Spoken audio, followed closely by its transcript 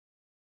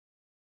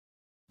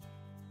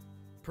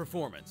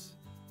Performance.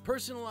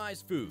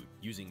 Personalized food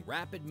using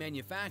rapid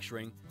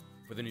manufacturing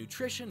for the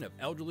nutrition of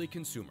elderly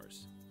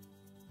consumers.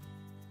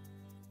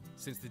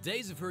 Since the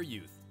days of her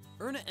youth,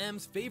 Erna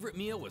M's favorite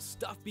meal was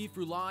stuffed beef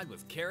roulade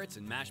with carrots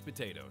and mashed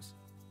potatoes.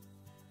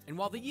 And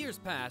while the years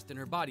passed and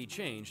her body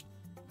changed,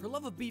 her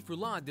love of beef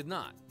roulade did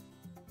not.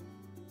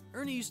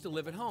 Erna used to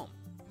live at home,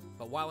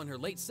 but while in her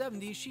late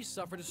 70s, she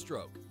suffered a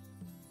stroke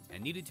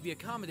and needed to be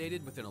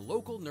accommodated within a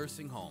local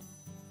nursing home.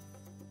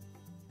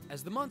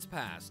 As the months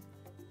passed,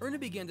 Erna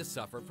began to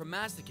suffer from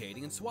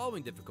masticating and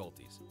swallowing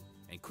difficulties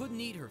and couldn't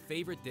eat her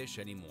favorite dish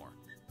anymore.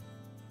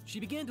 She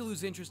began to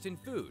lose interest in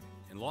food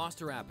and lost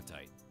her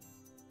appetite.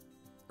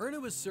 Erna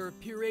was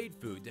served pureed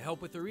food to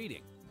help with her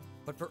eating,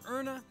 but for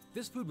Erna,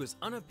 this food was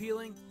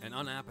unappealing and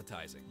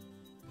unappetizing.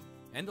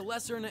 And the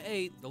less Erna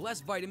ate, the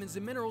less vitamins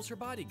and minerals her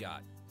body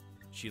got.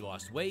 She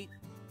lost weight,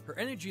 her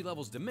energy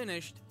levels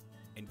diminished,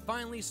 and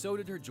finally so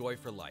did her joy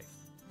for life.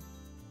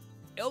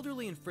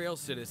 Elderly and frail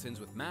citizens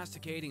with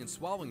masticating and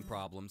swallowing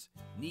problems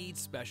need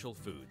special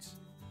foods.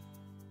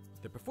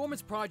 The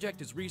Performance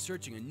Project is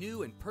researching a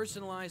new and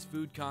personalized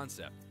food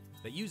concept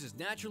that uses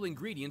natural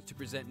ingredients to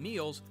present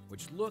meals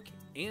which look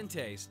and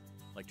taste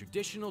like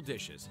traditional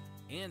dishes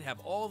and have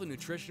all the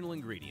nutritional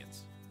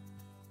ingredients.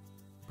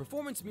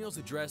 Performance meals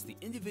address the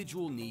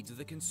individual needs of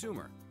the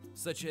consumer,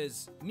 such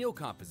as meal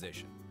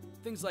composition,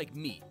 things like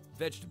meat,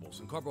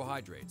 vegetables, and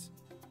carbohydrates,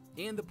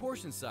 and the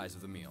portion size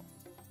of the meal.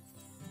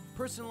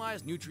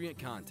 Personalized nutrient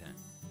content,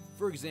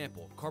 for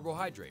example,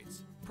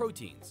 carbohydrates,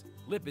 proteins,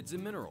 lipids,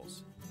 and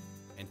minerals.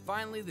 And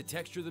finally, the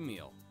texture of the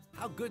meal,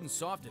 how good and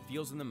soft it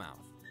feels in the mouth.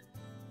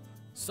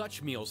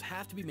 Such meals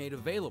have to be made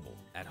available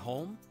at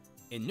home,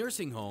 in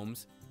nursing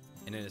homes,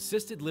 and in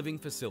assisted living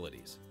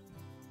facilities.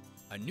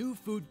 A new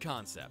food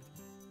concept.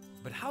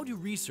 But how do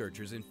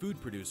researchers and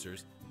food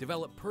producers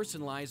develop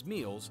personalized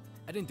meals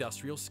at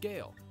industrial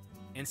scale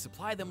and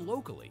supply them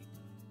locally?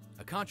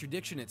 A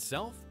contradiction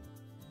itself?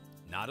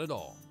 Not at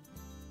all.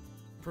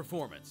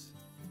 Performance.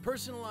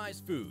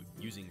 Personalized food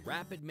using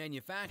rapid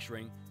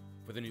manufacturing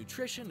for the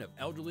nutrition of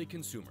elderly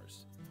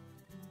consumers.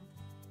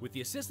 With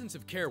the assistance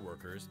of care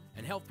workers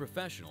and health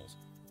professionals,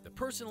 the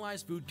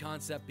personalized food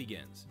concept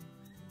begins.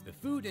 The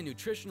food and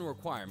nutritional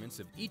requirements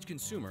of each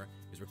consumer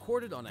is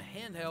recorded on a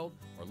handheld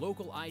or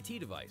local IT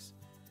device.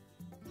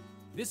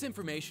 This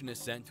information is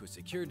sent to a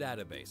secure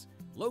database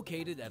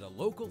located at a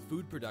local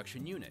food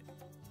production unit,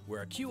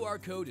 where a QR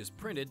code is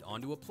printed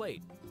onto a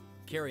plate,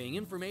 carrying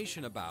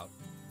information about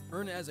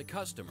Erna as a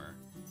customer,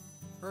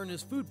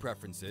 Erna's food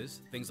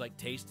preferences, things like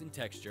taste and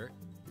texture,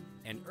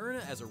 and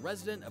Erna as a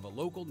resident of a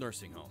local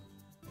nursing home.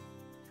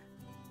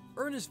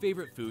 Erna's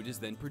favorite food is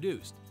then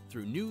produced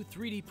through new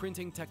 3D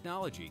printing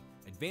technology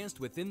advanced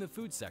within the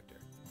food sector.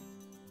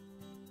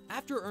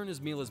 After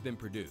Erna's meal has been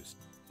produced,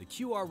 the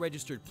QR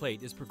registered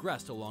plate is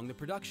progressed along the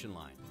production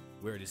line,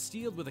 where it is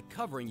sealed with a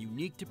covering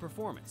unique to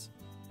Performance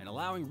and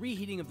allowing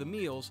reheating of the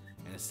meals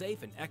in a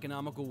safe and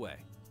economical way.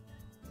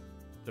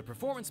 The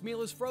Performance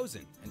meal is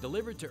frozen and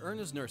delivered to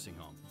Erna's nursing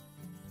home.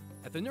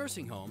 At the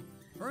nursing home,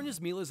 Erna's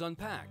meal is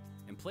unpacked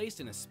and placed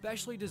in a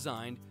specially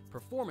designed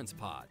Performance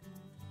pod.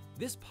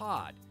 This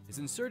pod is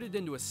inserted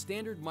into a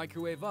standard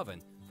microwave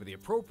oven for the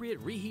appropriate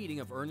reheating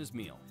of Erna's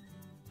meal.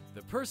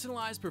 The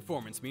personalized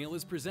Performance meal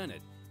is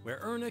presented, where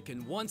Erna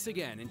can once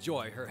again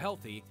enjoy her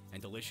healthy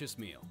and delicious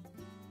meal.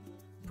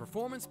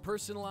 Performance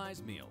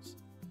Personalized Meals.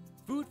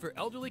 Food for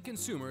elderly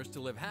consumers to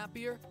live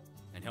happier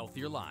and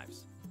healthier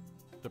lives.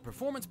 The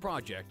Performance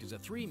Project is a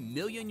 €3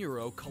 million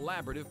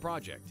collaborative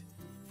project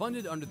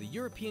funded under the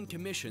European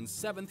Commission's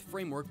 7th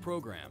Framework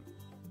Program.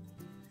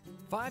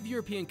 5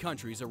 European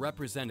countries are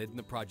represented in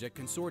the project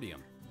consortium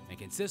and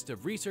consist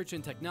of research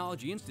and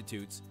technology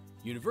institutes,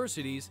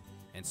 universities,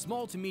 and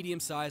small to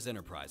medium-sized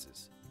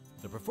enterprises.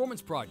 The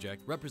Performance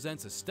Project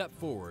represents a step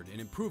forward in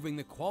improving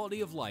the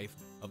quality of life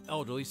of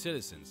elderly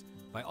citizens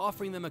by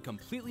offering them a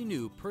completely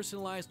new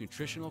personalized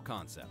nutritional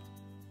concept.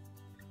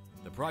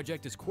 The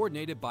project is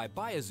coordinated by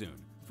Biozoon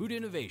Food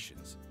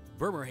Innovations,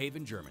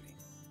 Bremerhaven, Germany.